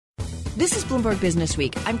This is Bloomberg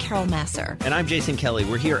Businessweek. I'm Carol Massar. And I'm Jason Kelly.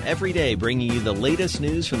 We're here every day bringing you the latest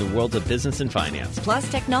news from the worlds of business and finance.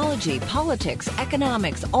 Plus technology, politics,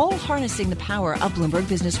 economics, all harnessing the power of Bloomberg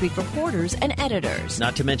Businessweek reporters and editors.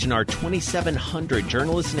 Not to mention our 2,700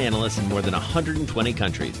 journalists and analysts in more than 120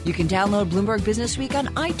 countries. You can download Bloomberg Businessweek on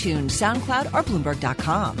iTunes, SoundCloud, or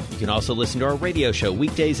Bloomberg.com. You can also listen to our radio show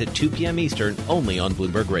weekdays at 2 p.m. Eastern, only on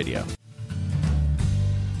Bloomberg Radio.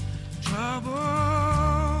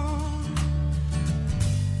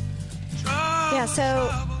 Yeah, so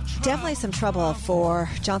definitely some trouble for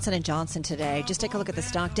Johnson & Johnson today. Just take a look at the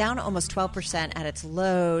stock, down almost 12% at its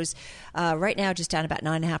lows. Right now, just down about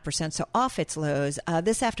 9.5%, so off its lows.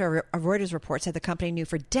 This after a Reuters report said the company knew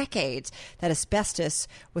for decades that asbestos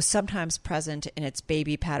was sometimes present in its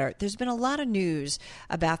baby powder. There's been a lot of news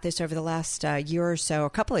about this over the last year or so, a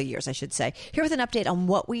couple of years, I should say. Here with an update on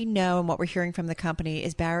what we know and what we're hearing from the company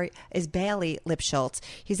is Bailey Lipschultz.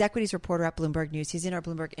 He's equities reporter at Bloomberg News. He's in our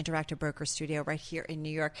Bloomberg Interactive Broker studio right here in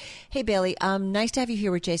New York. Hey, Bailey, nice to have you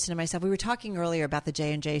here with Jason and myself. We were talking earlier about the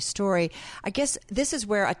J&J story. I guess this is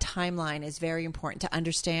where a timeline is very important to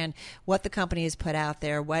understand what the company has put out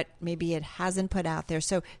there, what maybe it hasn't put out there.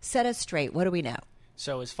 So set us straight. What do we know?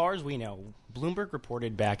 So as far as we know, Bloomberg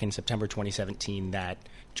reported back in September 2017 that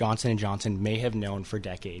Johnson & Johnson may have known for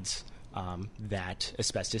decades that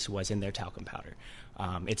asbestos was in their talcum powder.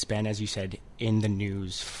 It's been, as you said, in the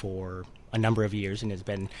news for a number of years, and has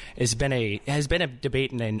been a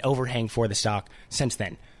debate and an overhang for the stock since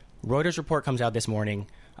then. Reuters report comes out this morning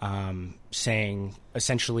saying,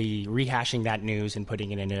 essentially rehashing that news and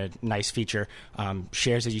putting it in a nice feature.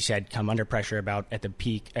 Shares, as you said, come under pressure about at the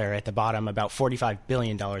peak or at the bottom, about $45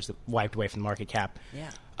 billion wiped away from the market cap.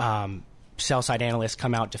 Yeah. Sell-side analysts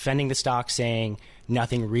come out defending the stock, saying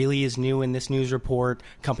nothing really is new in this news report.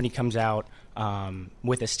 Company comes out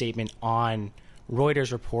with a statement on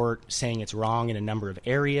Reuters report saying it's wrong in a number of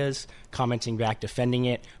areas, commenting back, defending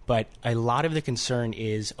it. But a lot of the concern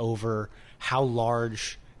is over how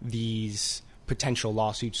large these potential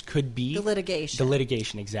lawsuits could be. The litigation. The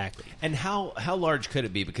litigation, exactly. And how large could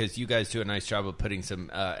it be? Because you guys do a nice job of putting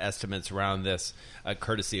some estimates around this,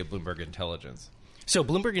 courtesy of Bloomberg Intelligence. So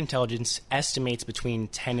Bloomberg Intelligence estimates between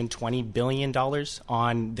 $10 and $20 billion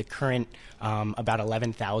on the current about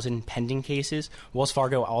 11,000 pending cases. Wells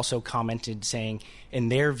Fargo also commented saying, in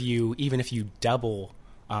their view, even if you double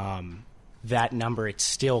that number, it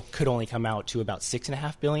still could only come out to about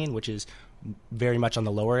 $6.5 billion, which is very much on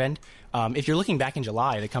the lower end. If you're looking back in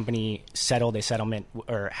July, the company had a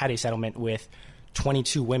settlement with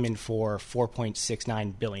 22 women for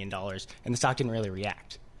 $4.69 billion, and the stock didn't really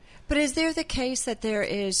react. But is there the case that there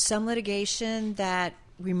is some litigation that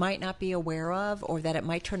we might not be aware of, or that it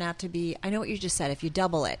might turn out to be, I know what you just said, if you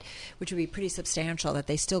double it, which would be pretty substantial, that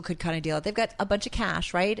they still could kind of deal with. They've got a bunch of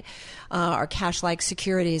cash, right? Or cash-like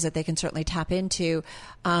securities that they can certainly tap into.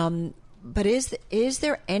 But is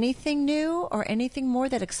there anything new or anything more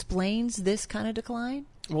that explains this kind of decline?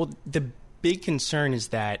 Well, the big concern is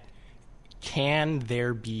that can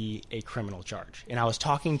there be a criminal charge? And I was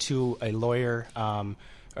talking to a lawyer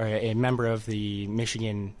or a member of the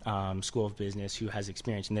Michigan School of Business who has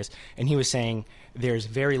experience in this, and he was saying there's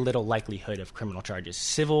very little likelihood of criminal charges.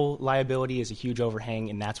 Civil liability is a huge overhang,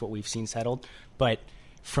 and that's what we've seen settled. But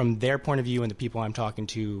from their point of view and the people I'm talking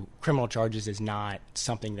to, criminal charges is not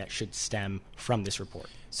something that should stem from this report.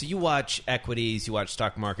 So you watch equities, you watch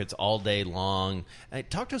stock markets all day long.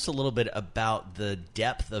 Talk to us a little bit about the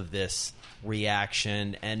depth of this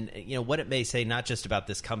reaction and what it may say not just about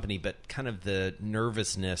this company, but kind of the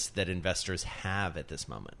nervousness that investors have at this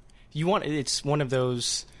moment. It's one of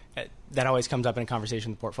those that always comes up in a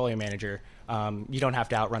conversation with the portfolio manager. You don't have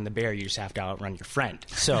to outrun the bear, you just have to outrun your friend.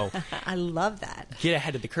 So I love that. Get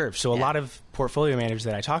ahead of the curve. So a lot of portfolio managers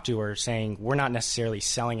that I talk to are saying we're not necessarily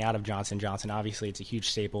selling out of Johnson & Johnson. Obviously, it's a huge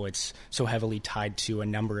staple. It's so heavily tied to a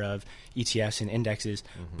number of ETFs and indexes.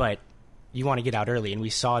 Mm-hmm. But you want to get out early. And we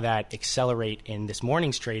saw that accelerate in this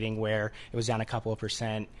morning's trading where it was down a couple of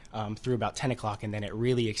percent through about 10 o'clock, and then it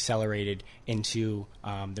really accelerated into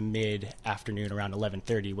the mid-afternoon around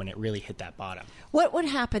 11:30 when it really hit that bottom. What would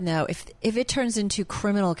happen, though, if it turns into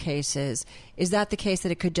criminal cases? Is that the case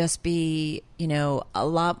that it could just be, a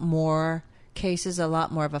lot more cases, a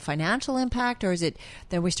lot more of a financial impact? Or is it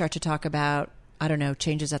then we start to talk about, I don't know,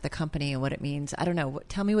 changes at the company and what it means? I don't know.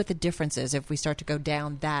 Tell me what the difference is if we start to go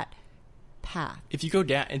down that path. If you go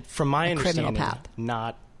down, from my understanding, path.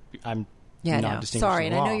 I'm Yeah, not no. distinguishing Sorry,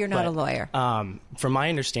 and law, I know you're not a lawyer. From my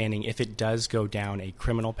understanding, if it does go down a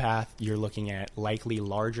criminal path, you're looking at likely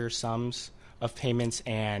larger sums of payments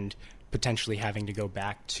and potentially having to go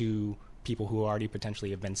back to people who already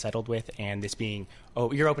potentially have been settled with, and this being,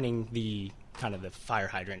 you're opening the kind of the fire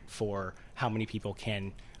hydrant for how many people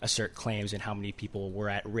can assert claims and how many people were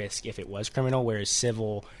at risk if it was criminal, whereas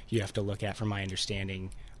civil, you have to look at, from my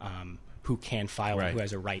understanding, who can file and who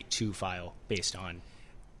has a right to file based on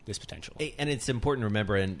this potential. And it's important to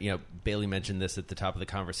remember, and Bailey mentioned this at the top of the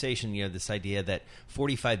conversation, this idea that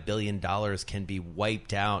 $45 billion can be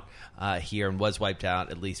wiped out here, and was wiped out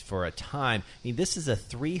at least for a time. I mean, this is a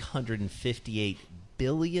 $358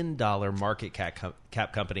 billion market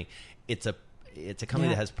cap company. It's a company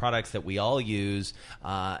that has products that we all use,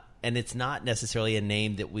 and it's not necessarily a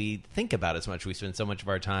name that we think about as much. We spend so much of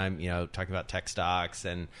our time, talking about tech stocks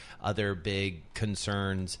and other big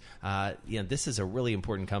concerns. This is a really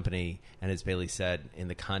important company, and as Bailey said, in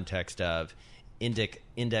the context of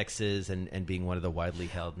indexes and being one of the widely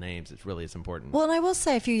held names, it really is important. Well, and I will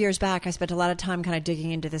say, a few years back, I spent a lot of time kind of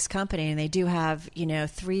digging into this company, and they do have,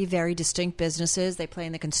 3 very distinct businesses. They play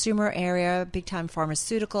in the consumer area, big time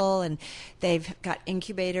pharmaceutical, and they've got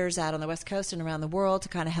incubators out on the West Coast and around the world to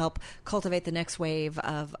kind of help cultivate the next wave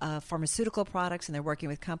of pharmaceutical products, and they're working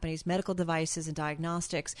with companies, medical devices, and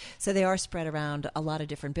diagnostics. So they are spread around a lot of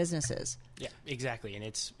different businesses. Yeah, exactly. And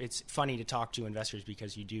it's funny to talk to investors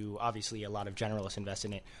because you do, obviously, a lot of generalists invest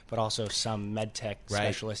in it, but also some med tech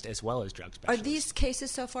specialists as well as drug specialists. Are these cases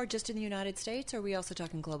so far just in the United States, or are we also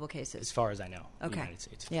talking global cases? As far as I know, okay. United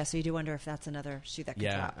States. Yeah, so you do wonder if that's another shoe that could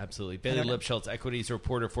drop. Yeah, absolutely. Bailey Lipschultz, equities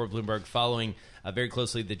reporter for Bloomberg, following very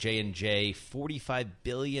closely the J&J $45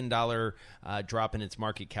 billion drop in its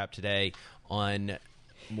market cap today on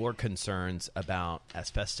more concerns about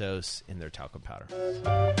asbestos in their talcum powder.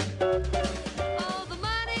 Oh, the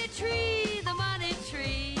money tree, the money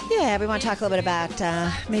tree. Yeah, we want to talk a little bit about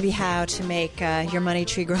maybe how to make your money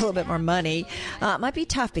tree grow a little bit more money. It might be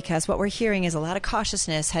tough because what we're hearing is a lot of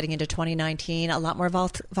cautiousness heading into 2019, a lot more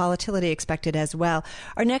volatility expected as well.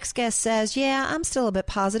 Our next guest says, yeah, I'm still a bit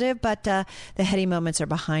positive, but the heady moments are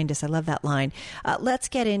behind us. I love that line. Let's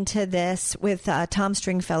get into this with Tom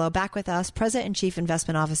Stringfellow, back with us, President and Chief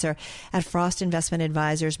Investment Officer at Frost Investment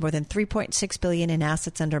Advisors, more than $3.6 billion in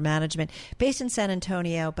assets under management, based in San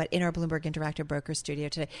Antonio, but in our Bloomberg Interactive Broker studio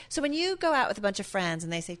today. So when you go out with a bunch of friends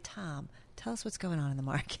and they say, Tom, tell us what's going on in the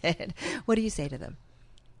market, what do you say to them?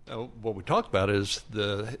 What we talked about is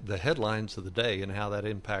the headlines of the day and how that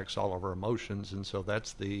impacts all of our emotions, and so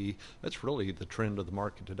that's really the trend of the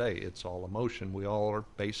market today. It's all emotion. We all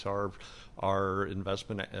base our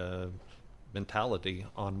investment mentality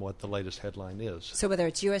on what the latest headline is. So whether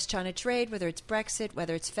it's U.S.-China trade, whether it's Brexit,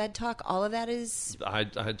 whether it's Fed talk, all of that is... I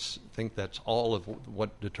think that's all of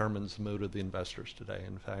what determines the mood of the investors today.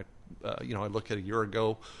 In fact, I look at a year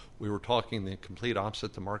ago, we were talking the complete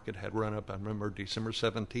opposite. The market had run up. I remember December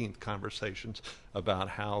 17th conversations about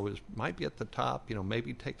how it might be at the top,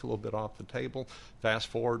 maybe take a little bit off the table. Fast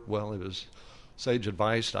forward, well, it was sage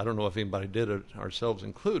advice. I don't know if anybody did it, ourselves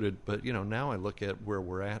included, but, now I look at where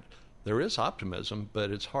we're at. There is optimism, but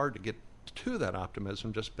it's hard to get to that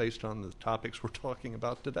optimism just based on the topics we're talking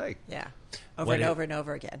about today. Yeah, over and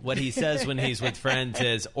over again. What he says when he's with friends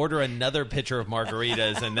is, order another pitcher of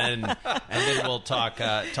margaritas, and then we'll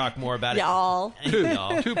talk more about it.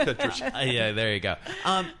 Two pitchers. Yeah, there you go.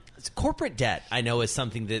 Corporate debt, I know, is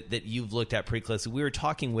something that you've looked at pretty closely. We were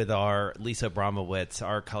talking with our colleague Lisa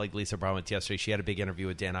Abramowitz yesterday. She had a big interview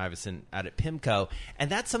with Dan Ivison out at PIMCO, and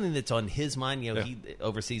that's something that's on his mind. He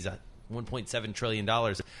oversees $1.7 trillion.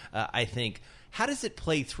 I think. How does it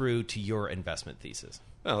play through to your investment thesis?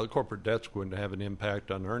 Well, the corporate debt's going to have an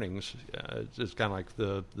impact on earnings. It's kind of like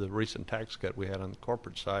the recent tax cut we had on the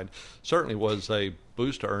corporate side. Certainly was a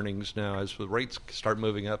boost to earnings. Now, as the rates start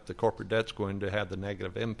moving up, the corporate debt's going to have the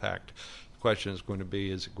negative impact. The question is going to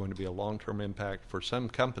be, is it going to be a long-term impact for some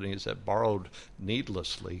companies that borrowed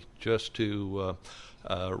needlessly just to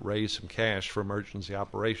raise some cash for emergency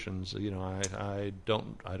operations? I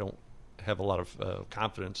don't have a lot of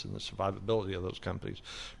confidence in the survivability of those companies.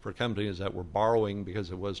 For companies that were borrowing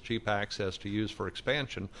because it was cheap access to use for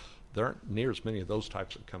expansion, there aren't near as many of those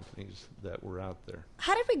types of companies that were out there.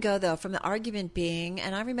 How did we go, though, from the argument being,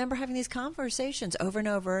 and I remember having these conversations over and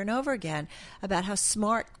over and over again about how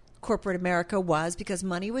smart corporate America was because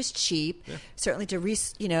money was cheap, certainly to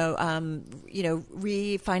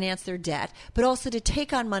refinance their debt, but also to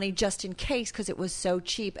take on money just in case because it was so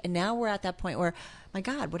cheap. And now we're at that point where, my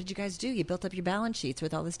God, what did you guys do? You built up your balance sheets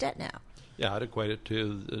with all this debt now. Yeah, I'd equate it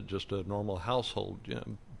to just a normal household.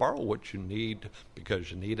 Borrow what you need because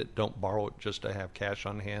you need it. Don't borrow it just to have cash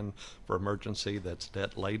on hand for emergency that's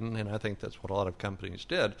debt-laden, and I think that's what a lot of companies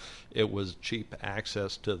did. It was cheap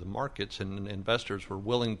access to the markets, and investors were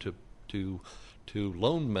willing to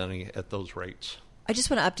loan money at those rates. I just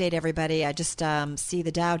want to update everybody. I just see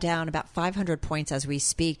the Dow down about 500 points as we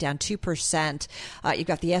speak, down 2%. You've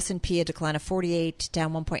got the S&P, a decline of 48,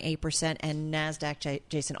 down 1.8%, and NASDAQ,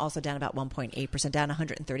 Jason, also down about 1.8%, down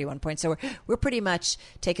 131 points. So we're pretty much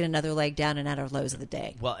taking another leg down and at our lows of the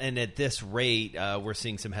day. Well, and at this rate, we're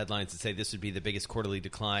seeing some headlines that say this would be the biggest quarterly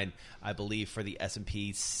decline, I believe, for the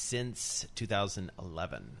S&P since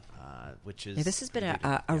 2011, which is... Yeah, this has been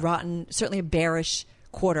a rotten, certainly a bearish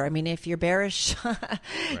quarter. I mean, if you're bearish,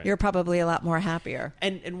 you're probably a lot more happier.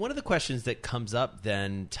 And one of the questions that comes up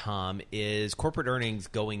then, Tom, is corporate earnings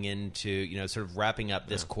going into, sort of wrapping up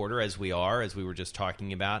this quarter as we were just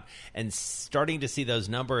talking about, and starting to see those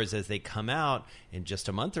numbers as they come out in just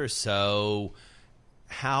a month or so.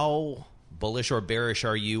 How bullish or bearish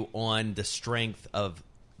are you on the strength of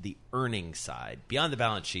the earnings side, beyond the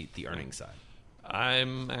balance sheet, the earnings side?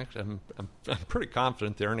 I'm pretty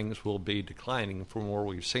confident the earnings will be declining from where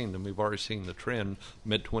we've seen them. We've already seen the trend,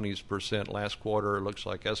 mid-20s% last quarter. It looks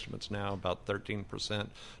like estimates now about 13%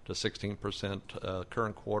 to 16%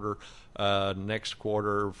 current quarter. Next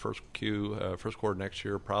quarter, first quarter next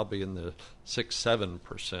year, probably in the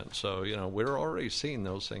 6-7%. So, we're already seeing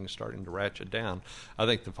those things starting to ratchet down. I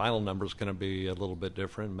think the final number is going to be a little bit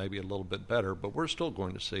different, maybe a little bit better, but we're still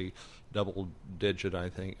going to see double-digit, I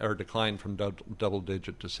think, or decline from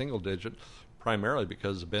double-digit to single-digit, primarily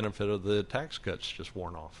because the benefit of the tax cuts just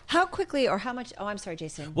worn off. How quickly or how much? Oh, I'm sorry,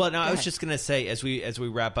 Jason. Well, no, I was just going to say, as we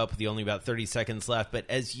wrap up with only about 30 seconds left, but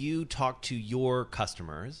as you talk to your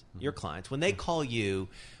customers, your clients, when they call you,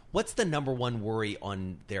 what's the number one worry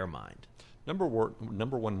on their mind? Number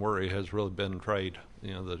one worry has really been trade,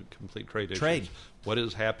 the complete trade issues. What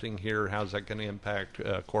is happening here? How's that going to impact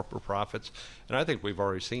corporate profits? And I think we've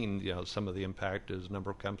already seen, some of the impact as a number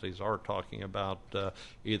of companies are talking about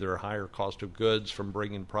either a higher cost of goods from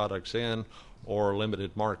bringing products in or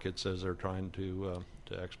limited markets as they're trying to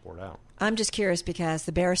export out. I'm just curious because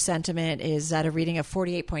the bearish sentiment is at a reading of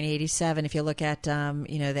 48.87. If you look at, the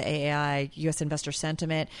AAI, U.S. Investor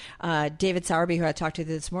Sentiment, David Sowerby, who I talked to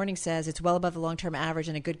this morning, says it's well above the long-term average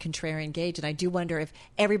and a good contrarian gauge. And I do wonder if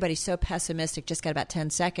everybody's so pessimistic, just got about 10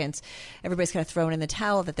 seconds, everybody's kind of thrown in the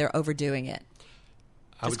towel that they're overdoing it.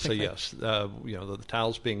 I would say yes. The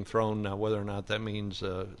towel's being thrown now. Whether or not that means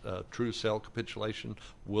a true sell capitulation,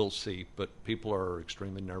 we'll see. But people are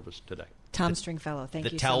extremely nervous today. Tom Stringfellow, thank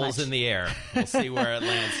you so much. The towel's in the air. We'll see where it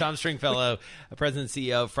lands. Tom Stringfellow, President and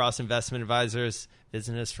CEO of Frost Investment Advisors,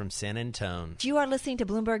 business from San Antonio. You are listening to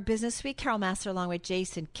Bloomberg Businessweek. Carol Massar along with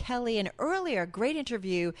Jason Kelly. And earlier, great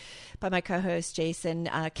interview by my co-host, Jason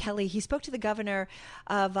Kelly. He spoke to the governor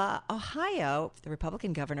of Ohio, the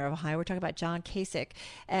Republican governor of Ohio. We're talking about John Kasich.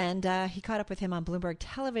 And he caught up with him on Bloomberg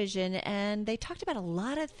Television. And they talked about a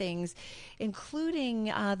lot of things, including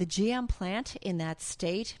the GM plant in that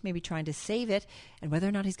state, maybe trying to save it, and whether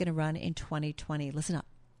or not he's going to run in 2020. Listen up.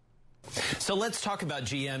 So let's talk about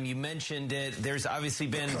GM. You mentioned it. There's obviously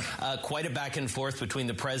been quite a back and forth between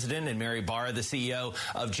the president and Mary Barra, the CEO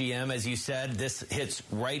of GM. As you said, this hits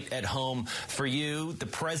right at home for you. The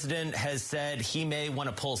president has said he may want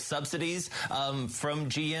to pull subsidies from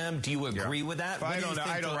GM. Do you agree with that? I don't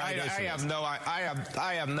know.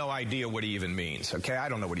 I have no idea what he even means. Okay, I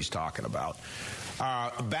don't know what he's talking about.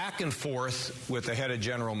 Back and forth with the head of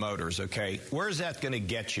General Motors. Okay, where's that going to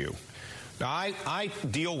get you? Now, I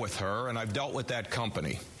deal with her, and I've dealt with that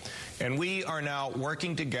company. And we are now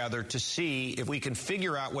working together to see if we can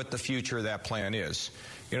figure out what the future of that plant is.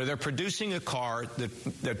 They're producing a car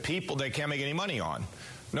that people, they can't make any money on.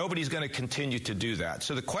 Nobody's going to continue to do that.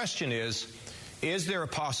 So the question is there a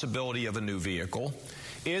possibility of a new vehicle?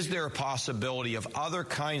 Is there a possibility of other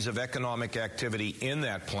kinds of economic activity in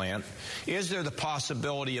that plant? Is there the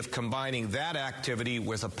possibility of combining that activity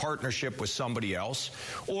with a partnership with somebody else?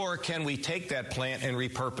 Or can we take that plant and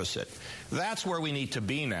repurpose it? That's where we need to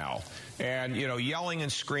be now. And, yelling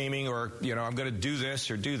and screaming or, I'm going to do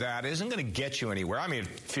this or do that isn't going to get you anywhere. I mean,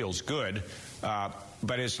 it feels good,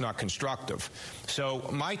 but it's not constructive. So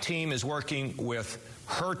my team is working with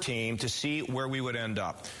her team to see where we would end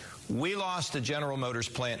up. We lost the General Motors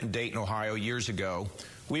plant in Dayton, Ohio, years ago.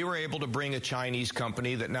 We were able to bring a Chinese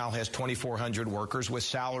company that now has 2,400 workers with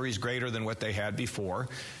salaries greater than what they had before.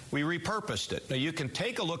 We repurposed it. Now, you can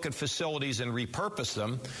take a look at facilities and repurpose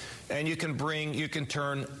them, and you can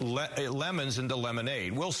turn lemons into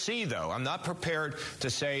lemonade. We'll see, though. I'm not prepared to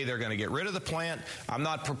say they're going to get rid of the plant. I'm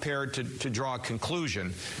not prepared to draw a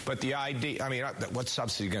conclusion. But the idea, what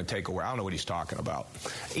subsidy are you going to take away? I don't know what he's talking about.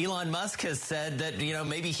 Elon Musk has said that,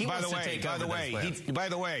 maybe he wants to take over this plant. By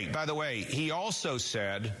the way, he also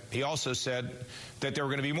said that there were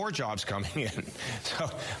going to be more jobs coming in. So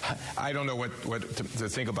I don't know what to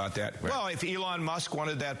think about about that. Right. Well, if Elon Musk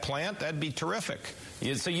wanted that plant, that'd be terrific.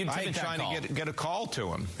 Yeah, so you'd take that call. I've been trying to get a call to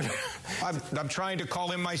him. I'm trying to call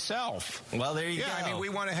him myself. Well, there you go. Yeah, I mean, we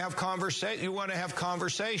want to have You want to have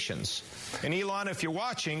conversations. And Elon, if you're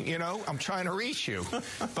watching, I'm trying to reach you.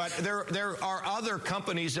 But there are other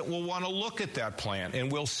companies that will want to look at that plant,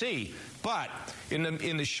 and we'll see. But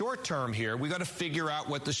in the short term here, we got to figure out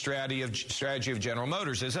what the strategy of General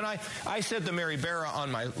Motors is. And I said to Mary Barra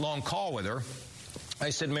on my long call with her, I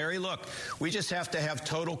said, Mary, look, we just have to have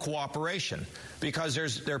total cooperation because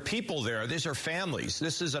there are people there. These are families.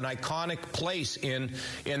 This is an iconic place in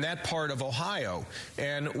that part of Ohio,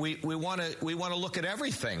 and we want to look at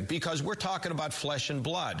everything because we're talking about flesh and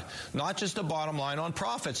blood, not just a bottom line on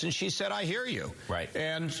profits. And she said, I hear you. Right.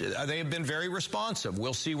 And they have been very responsive.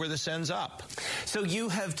 We'll see where this ends up. So you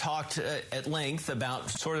have talked at length about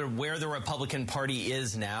sort of where the Republican Party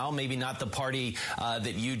is now, maybe not the party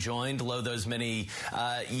that you joined, though those many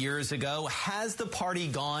years ago. Has the party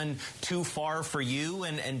gone too far for you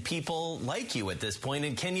and people like you at this point,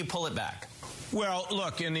 and can you pull it back? Well,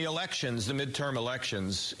 look, in the elections, the midterm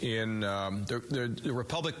elections, in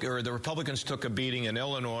the Republicans took a beating in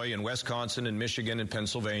Illinois, in Wisconsin, in Michigan, in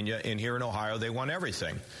Pennsylvania, and here in Ohio, they won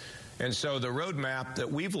everything. And so the roadmap that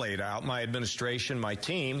we've laid out, my administration, my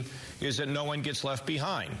team, is that no one gets left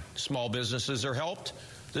behind. Small businesses are helped.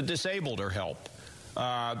 The disabled are helped.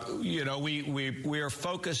 We are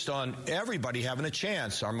focused on everybody having a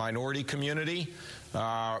chance. Our minority community,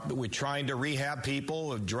 we're trying to rehab people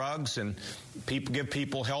with drugs and give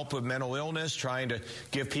people help with mental illness, trying to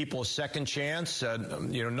give people a second chance,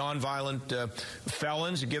 nonviolent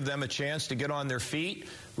felons, give them a chance to get on their feet.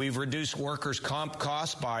 We've reduced workers' comp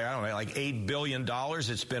costs by, like $8 billion.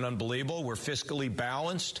 It's been unbelievable. We're fiscally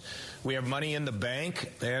balanced. We have money in the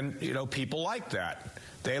bank, and, people like that.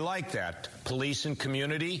 They like that. Police and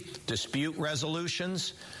community, dispute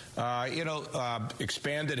resolutions,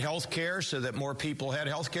 expanded health care so that more people had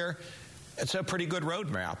health care. It's a pretty good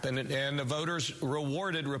roadmap. And the voters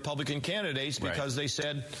rewarded Republican candidates because they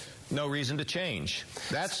said no reason to change.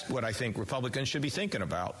 That's what I think Republicans should be thinking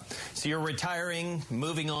about. So you're retiring,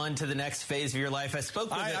 moving on to the next phase of your life.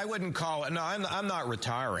 I wouldn't call it. No, I'm not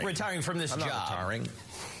retiring. Retiring from this job. I'm not retiring.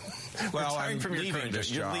 Well, I'm leaving this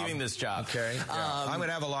job. You're leaving this job. Okay. Yeah. I'm going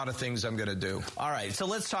to have a lot of things I'm going to do. All right. So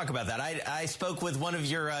let's talk about that. I spoke with one of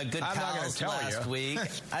your good pals last week.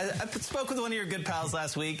 I spoke with one of your good pals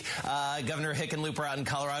last week, Governor Hickenlooper out in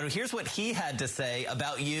Colorado. Here's what he had to say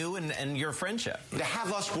about you and your friendship. To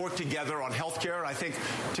have us work together on health care, I think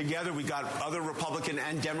together we got other Republican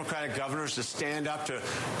and Democratic governors to stand up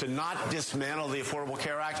to not dismantle the Affordable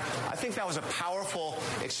Care Act. I think that was a powerful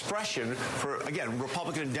expression for, again,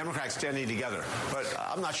 Republican and Democratic standing together. But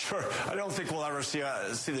I'm not sure. I don't think we'll ever see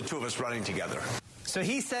the two of us running together. So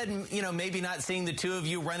he said, maybe not seeing the two of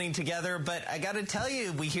you running together, but I got to tell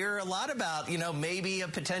you, we hear a lot about, maybe a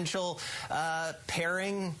potential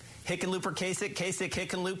pairing. Hickenlooper, Kasich,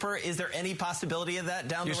 Hickenlooper. Is there any possibility of that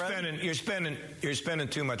down the road? You're spending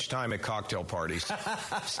too much time at cocktail parties.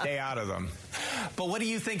 Stay out of them. But what do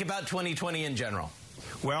you think about 2020 in general?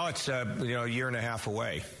 Well, it's a year and a half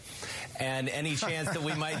away. And any chance that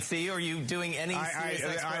we might see? Are you doing any serious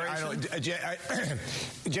exploration?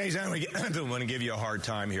 Jason, I don't want to give you a hard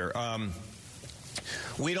time here.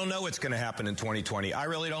 We don't know what's going to happen in 2020. I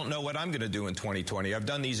really don't know what I'm going to do in 2020. I've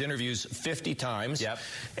done these interviews 50 times,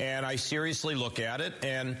 and I seriously look at it.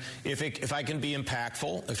 And if I can be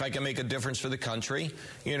impactful, if I can make a difference for the country,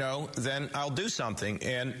 then I'll do something.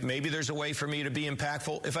 And maybe there's a way for me to be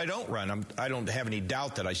impactful if I don't run. I don't have any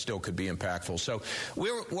doubt that I still could be impactful. So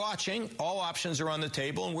we're watching. All options are on the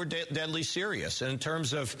table, and we're deadly serious. And in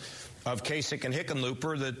terms of Kasich and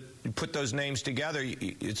Hickenlooper, that you put those names together,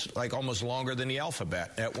 it's like almost longer than the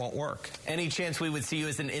alphabet. That won't work. Any chance we would see you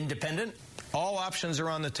as an independent? All options are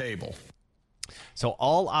on the table. So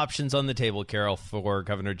all options on the table, Carol, for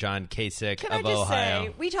Governor John Kasich of Ohio. Can I just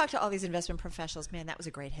say, we talked to all these investment professionals. Man, that was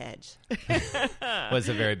a great hedge. Was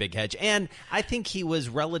a very big hedge. And I think he was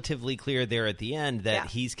relatively clear there at the end that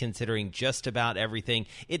he's considering just about everything.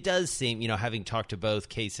 It does seem, having talked to both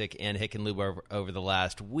Kasich and Hickenlooper over the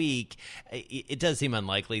last week, it does seem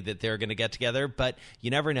unlikely that they're going to get together. But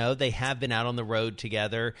you never know. They have been out on the road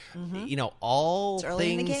together. Mm-hmm. All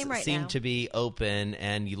things seem to be open.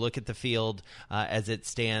 And you look at the field as it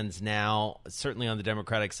stands now, certainly on the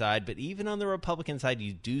Democratic side, but even on the Republican side,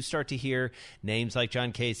 you do start to hear names like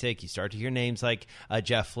John Kasich. You start to hear names like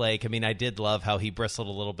Jeff Flake. I mean, I did love how he bristled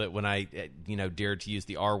a little bit when I, dared to use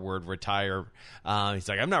the R word, retire. He's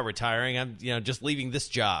like, I'm not retiring. I'm, just leaving this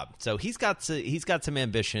job. So he's got some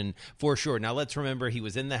ambition for sure. Now, let's remember he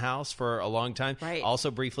was in the House for a long time. Right.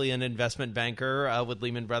 Also briefly an investment banker with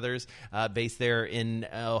Lehman Brothers, based there in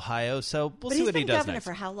Ohio. So we'll see what he does next. He's been governor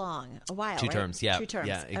for how long? A while, 2 right? terms, yeah. 2 terms.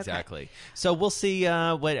 Yeah, exactly. Okay. So we'll see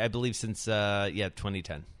what I believe since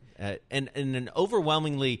 2010. And an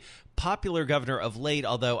overwhelmingly popular governor of late,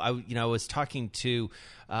 although I was talking to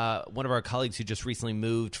one of our colleagues who just recently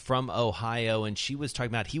moved from Ohio, and she was talking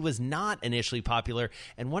about he was not initially popular.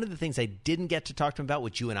 And one of the things I didn't get to talk to him about,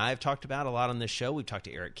 which you and I have talked about a lot on this show, we've talked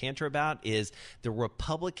to Eric Cantor about, is the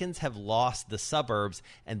Republicans have lost the suburbs,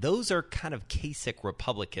 and those are kind of Kasich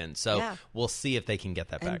Republicans. So we'll see if they can get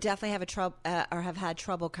that back. And definitely have had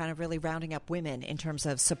trouble kind of really rounding up women in terms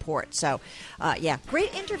of support. So,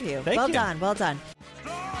 great interview. Thank you. Done. Well done.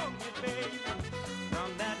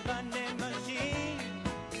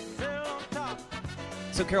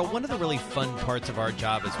 So, Carol, one of the really fun parts of our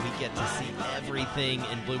job is we get to see everything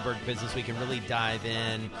in Bloomberg Businessweek and really dive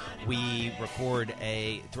in. We record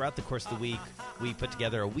throughout the course of the week, we put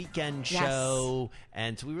together a weekend show,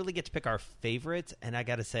 and so we really get to pick our favorites. And I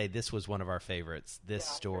got to say, this was one of our favorites, this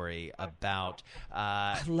story about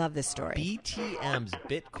I love this story. BTMs,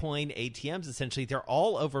 Bitcoin ATMs, essentially. They're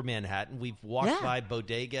all over Manhattan. We've walked by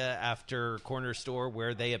bodega after corner store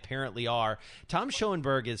where they apparently are. Tom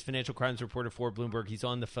Schoenberg is financial crimes reporter for Bloomberg. He's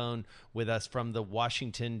on the phone with us from the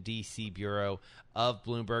Washington, D.C. Bureau of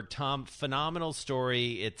Bloomberg. Tom, phenomenal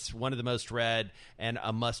story. It's one of the most read and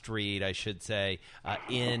a must-read, I should say,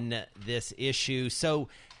 in this issue. So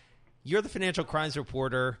you're the financial crimes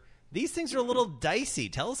reporter. These things are a little dicey.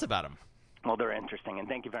 Tell us about them. Well, they're interesting, and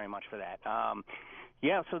thank you very much for that.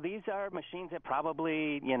 So these are machines that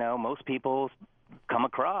probably, most people come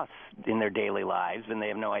across in their daily lives, and they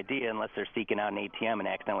have no idea unless they're seeking out an ATM and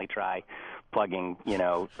accidentally try plugging,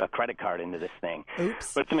 a credit card into this thing.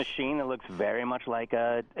 Oops. But it's a machine that looks very much like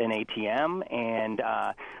an ATM, and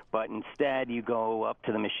but instead you go up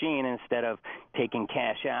to the machine, and instead of taking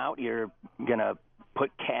cash out, you're going to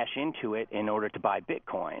put cash into it in order to buy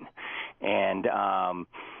Bitcoin. And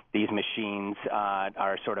these machines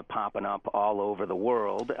are sort of popping up all over the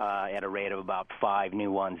world at a rate of about 5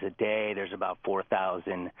 new ones a day. There's about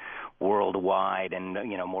 4,000 worldwide, and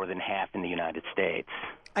more than half in the United States.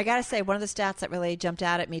 I got to say, one of the stats that really jumped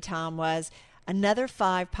out at me, Tom, was another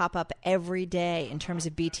 5 pop up every day in terms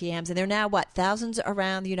of BTMs. And they're now, thousands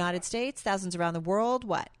around the United States, thousands around the world?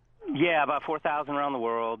 What? Yeah, about 4,000 around the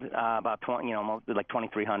world, about 20, almost like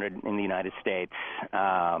 2,300 in the United States.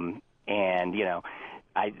 The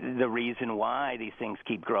reason why these things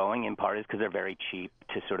keep growing in part is because they're very cheap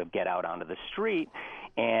to sort of get out onto the street.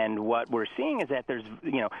 And what we're seeing is that there's,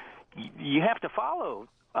 you have to follow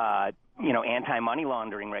anti-money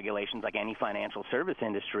laundering regulations like any financial service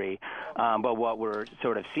industry. But what we're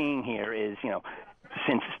sort of seeing here is,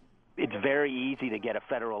 since it's very easy to get a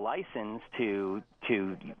federal license to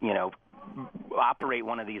operate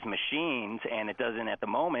one of these machines, and it doesn't at the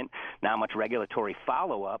moment, not much regulatory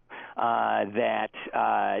follow-up, the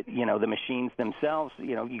machines themselves,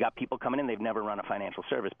 you got people coming in, they've never run a financial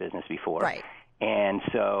service business before. Right. And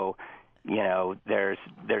so there's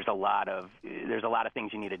a lot of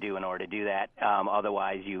things you need to do in order to do that.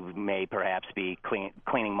 Otherwise, you may perhaps be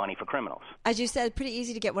cleaning money for criminals. As you said, pretty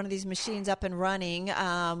easy to get one of these machines up and running.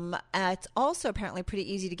 It's also apparently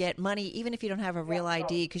pretty easy to get money, even if you don't have a real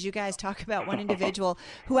ID, because you guys talk about one individual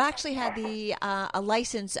who actually had a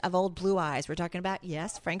license of old Blue Eyes. We're talking about,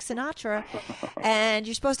 yes, Frank Sinatra. And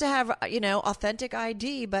you're supposed to have, authentic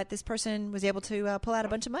ID, but this person was able to pull out a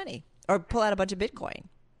bunch of money or pull out a bunch of Bitcoin.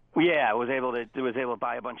 Yeah, I was able to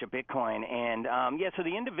buy a bunch of Bitcoin, and so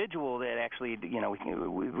the individual that actually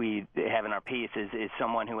we have in our piece is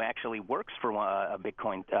someone who actually works for a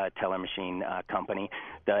Bitcoin teller machine company,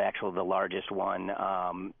 the largest one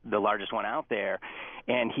out there,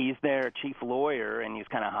 and he's their chief lawyer, and he's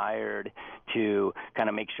kind of hired to kind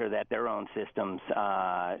of make sure that their own systems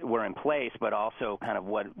were in place, but also kind of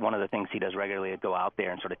one of the things he does regularly is go out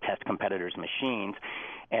there and sort of test competitors' machines,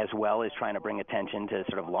 as well as trying to bring attention to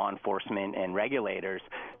sort of law enforcement and regulators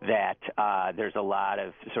that there's a lot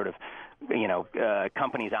of sort of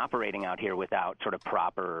companies operating out here without sort of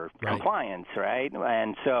proper compliance, right?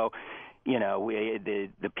 And so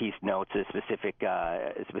the piece notes a specific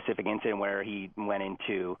incident where he went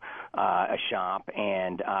into a shop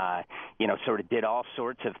and sort of did all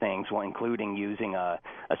sorts of things, including using a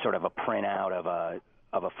sort of a printout of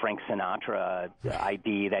a Frank Sinatra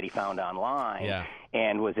ID that he found online,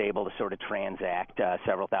 and was able to sort of transact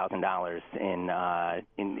several $1,000s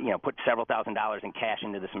put several $1,000s in cash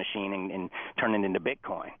into this machine and turn it into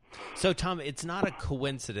Bitcoin. So, Tom, it's not a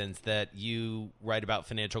coincidence that you write about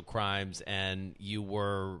financial crimes and you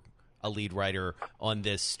were a lead writer on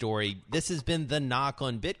this story. This has been the knock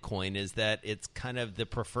on Bitcoin, is that it's kind of the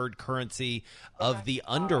preferred currency of the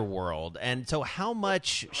underworld. And so how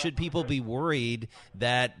much should people be worried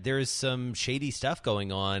that there's some shady stuff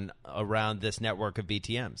going on around this network of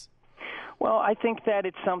BTMs? Well, I think that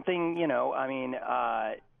it's something, as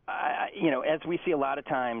we see a lot of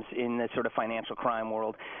times in the sort of financial crime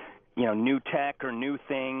world, new tech or new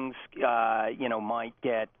things, might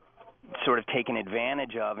get sort of taken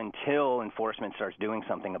advantage of until enforcement starts doing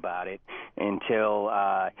something about it, until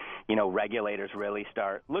regulators really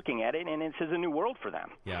start looking at it, and this is a new world for them.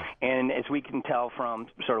 Yeah. And as we can tell from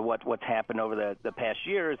sort of what's happened over the past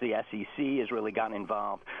years, the SEC has really gotten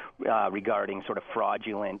involved regarding sort of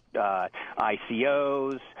fraudulent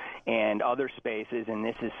ICOs and other spaces, and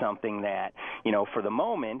this is something that, for the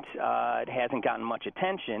moment, it hasn't gotten much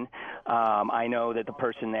attention. I know that the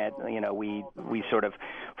person that, we sort of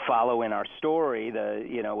follow in our story,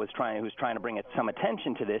 who's trying to bring some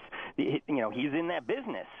attention to this, he's in that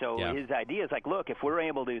business. So his idea is like, look, if we're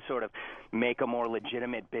able to sort of make a more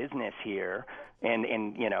legitimate business here, and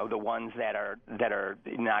the ones that are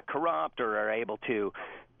not corrupt or are able to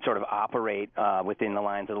sort of operate within the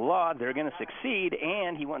lines of the law, they're going to succeed.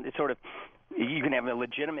 And he wanted to sort of, you can have a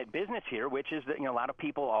legitimate business here, which is that a lot of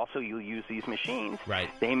people also use these machines. Right.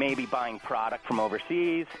 They may be buying product from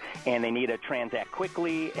overseas, and they need to transact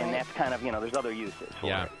quickly, and that's kind of there's other uses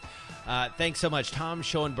for it. Thanks so much, Tom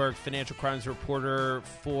Schoenberg, financial crimes reporter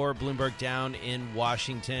for Bloomberg down in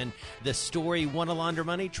Washington. The story, want to launder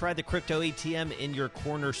money? Try the crypto ATM in your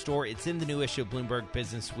corner store. It's in the new issue of Bloomberg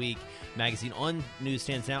Businessweek magazine on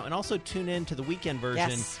newsstands now. And also tune in to the weekend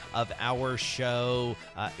version of our show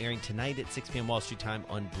airing tonight at 6 p.m. Wall Street time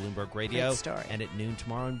on Bloomberg Radio. Great story. And at noon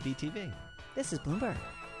tomorrow on BTV. This is Bloomberg.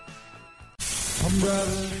 I'm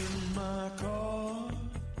driving in my car.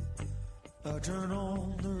 I turn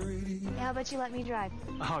on the radio. How about you let me drive?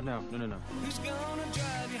 Oh, no. Who's gonna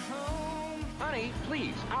drive you home? Honey,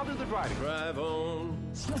 please, I'll do the driving. Drive on.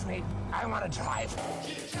 Excuse me, I want to drive.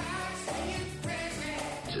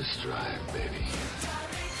 Just drive, baby.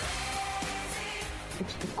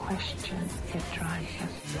 It's the question that drives us.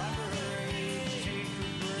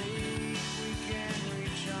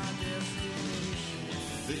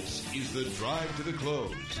 This is the Drive to the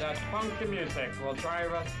Close. That funky music will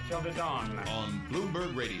drive us till the dawn. On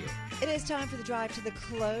Bloomberg Radio. It is time for the Drive to the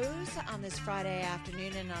Close on this Friday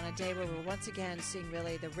afternoon, and on a day where we're once again seeing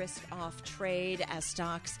really the risk-off trade as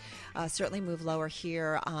stocks certainly move lower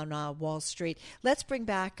here on Wall Street. Let's bring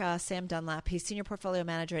back Sam Dunlap. He's Senior Portfolio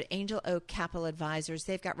Manager at Angel Oak Capital Advisors.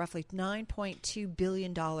 They've got roughly $9.2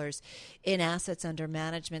 billion in assets under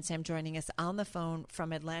management. Sam joining us on the phone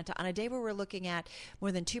from Atlanta on a day where we're looking at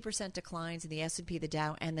more than 2% declines in the S&P, the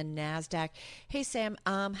Dow, and the NASDAQ. Hey, Sam,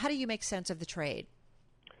 how do you make sense of the trade?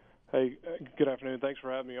 Hey, good afternoon. Thanks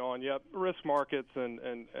for having me on. Yeah, risk markets and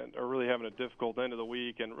are really having a difficult end of the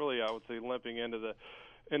week, and really I would say limping into the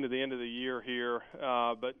end of the year here.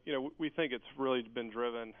 But we think it's really been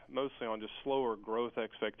driven mostly on just slower growth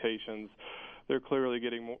expectations. They're clearly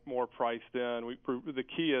getting more priced in. The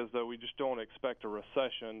key is, though, we just don't expect a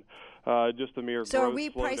recession, just a mere growth slowdown. So are we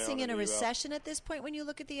pricing in a recession at this point when you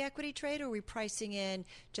look at the equity trade, or are we pricing in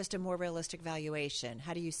just a more realistic valuation?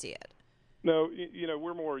 How do you see it? No,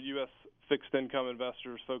 we're more U.S. fixed income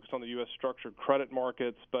investors focused on the U.S. structured credit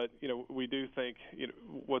markets, but we do think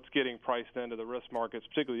what's getting priced into the risk markets,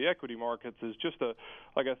 particularly the equity markets, is just a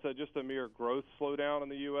mere growth slowdown in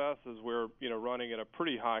the U.S. as we're running at a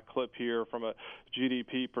pretty high clip here from a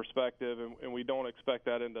GDP perspective, and we don't expect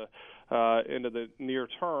that into the near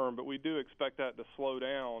term, but we do expect that to slow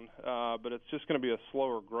down. But it's just going to be a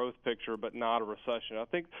slower growth picture, but not a recession. I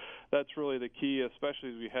think that's really the key, especially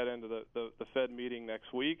as we head into the Fed meeting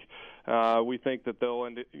next week. We think that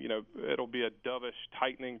it'll be a dovish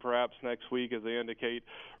tightening perhaps next week as they indicate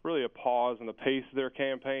really a pause in the pace of their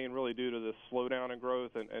campaign, really due to this slowdown in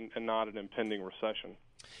growth and not an impending recession.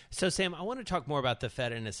 So, Sam, I want to talk more about the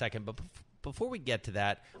Fed in a second, but before we get to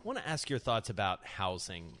that, I want to ask your thoughts about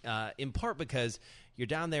housing, in part because you're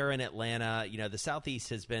down there in Atlanta. The Southeast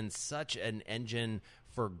has been such an engine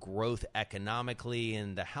for growth economically,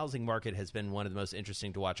 and the housing market has been one of the most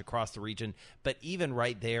interesting to watch across the region. But even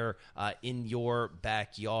right there in your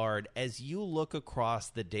backyard, as you look across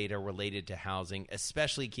the data related to housing,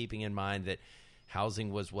 especially keeping in mind that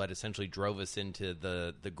housing was what essentially drove us into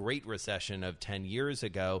the Great Recession of 10 years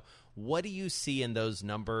ago. What do you see in those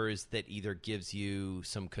numbers that either gives you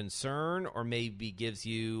some concern or maybe gives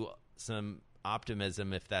you some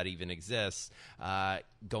optimism, if that even exists,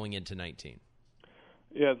 going into 19?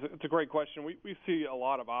 Yeah, it's a great question. We see a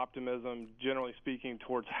lot of optimism, generally speaking,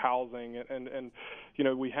 towards housing, and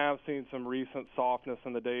we have seen some recent softness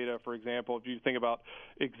in the data. For example, if you think about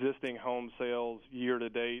existing home sales year to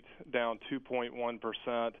date, down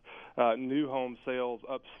 2.1%, new home sales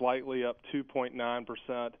up slightly, up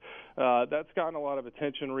 2.9%. That's gotten a lot of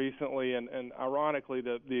attention recently, and ironically,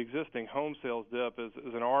 the existing home sales dip is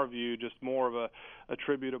in our view just more of a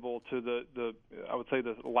attributable to the I would say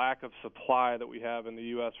the lack of supply that we have in the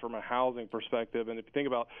U.S. from a housing perspective. And if you think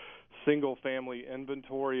about single-family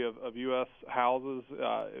inventory of U.S. houses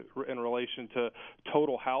in relation to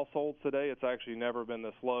total households today, it's actually never been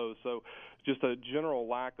this low. So just a general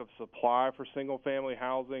lack of supply for single-family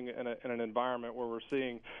housing in an environment where we're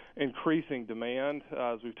seeing increasing demand,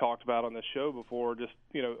 as we've talked about on this show before, just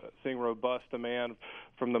seeing robust demand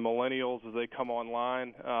from the millennials as they come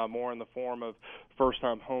online, more in the form of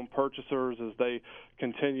first-time home purchasers as they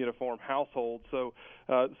continue to form households. So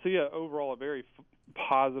see overall a very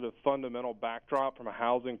positive fundamental backdrop from a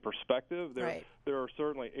housing perspective. There are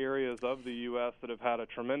certainly areas of the U.S. that have had a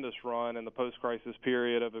tremendous run in the post-crisis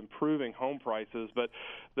period of improving home prices. But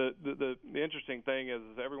the interesting thing is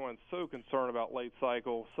everyone's so concerned about late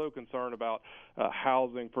cycle, so concerned about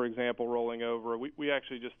housing, for example, rolling over. We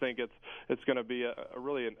actually just think it's going to be a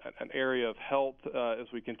really an area of health as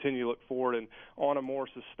we continue to look forward and on a more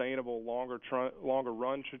sustainable, longer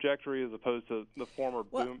run trajectory as opposed to the former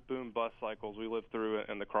boom bust cycles we lived through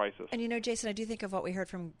in the crisis. And Jason, I do think of what we heard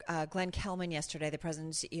from Glenn Kelman yesterday, the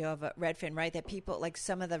president and CEO of Redfin, right? That people, like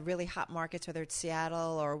some of the really hot markets, whether it's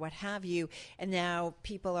Seattle or what have you, and now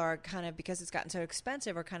people are kind of, because it's gotten so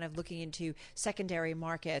expensive, are kind of looking into secondary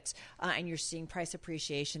markets, and you're seeing price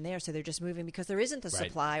appreciation there. So they're just moving because there isn't the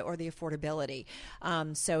supply or the affordability.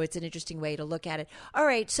 So it's an interesting way to look at it. All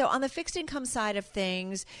right. So on the fixed income side of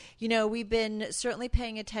things, we've been certainly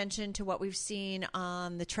paying attention to what we've seen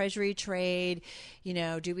on the Treasury trade.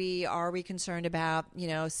 Are we concerned about,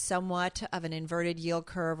 somewhat of an inverted yield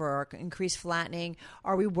curve or increased flattening?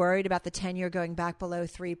 Are we worried about the 10-year going back below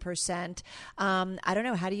 3%? I don't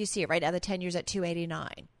know. How do you see it? Right now, the 10-year's at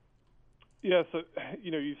 2.89. Yeah, so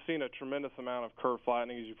you've seen a tremendous amount of curve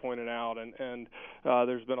flattening, as you pointed out, and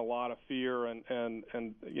there's been a lot of fear and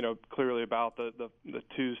clearly about the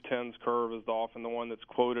 2s, 10s curve is often the one that's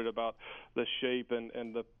quoted about the shape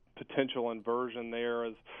and the potential inversion there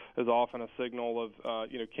is often a signal of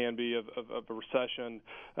can be of a recession.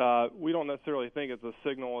 We don't necessarily think it's a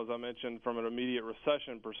signal, as I mentioned, from an immediate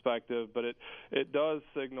recession perspective, but it does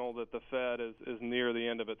signal that the Fed is near the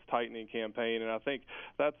end of its tightening campaign, and I think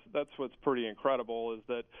that's what's pretty incredible is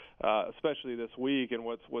that especially this week, and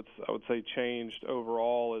what's I would say changed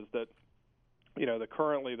overall is that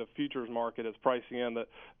currently the futures market is pricing in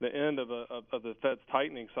the end of the Fed's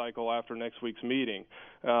tightening cycle after next week's meeting.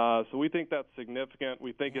 So we think that's significant.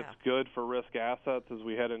 We think it's good for risk assets as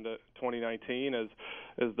we head into 2019 as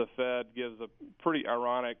the Fed gives a pretty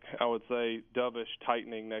ironic, I would say, dovish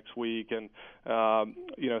tightening next week and,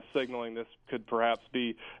 signaling this could perhaps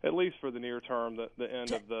be, at least for the near term, the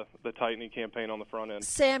end of the tightening campaign on the front end.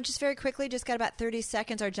 Sam, just very quickly, just got about 30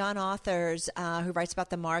 seconds. Our John Authors, who writes about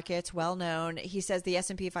the markets, well known, he says the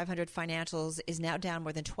S&P 500 financials is now down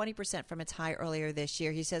more than 20% from its high earlier this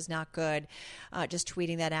year. He says not good. Just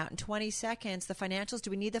tweeting that out in 20 seconds. The financials,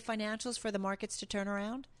 do we need the financials for the markets to turn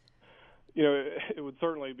around? It would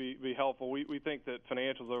certainly be helpful. We think that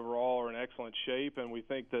financials overall are in excellent shape, and we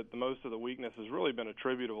think that most of the weakness has really been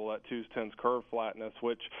attributable to that 2s, 10s curve flatness,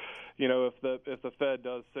 which, if the Fed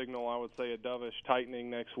does signal, I would say, a dovish tightening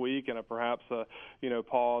next week and perhaps a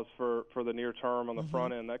pause for the near term on the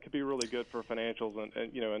front end, that could be really good for financials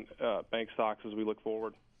and bank stocks as we look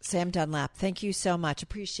forward. Sam Dunlap, thank you so much.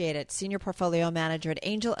 Appreciate it. Senior Portfolio Manager at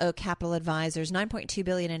Angel Oak Capital Advisors, $9.2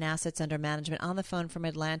 billion in assets under management, on the phone from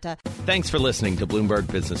Atlanta. Thanks for listening to Bloomberg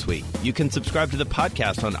Businessweek. You can subscribe to the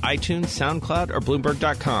podcast on iTunes, SoundCloud, or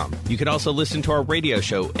Bloomberg.com. You can also listen to our radio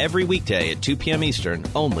show every weekday at 2 p.m. Eastern,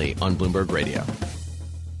 only on Bloomberg Radio.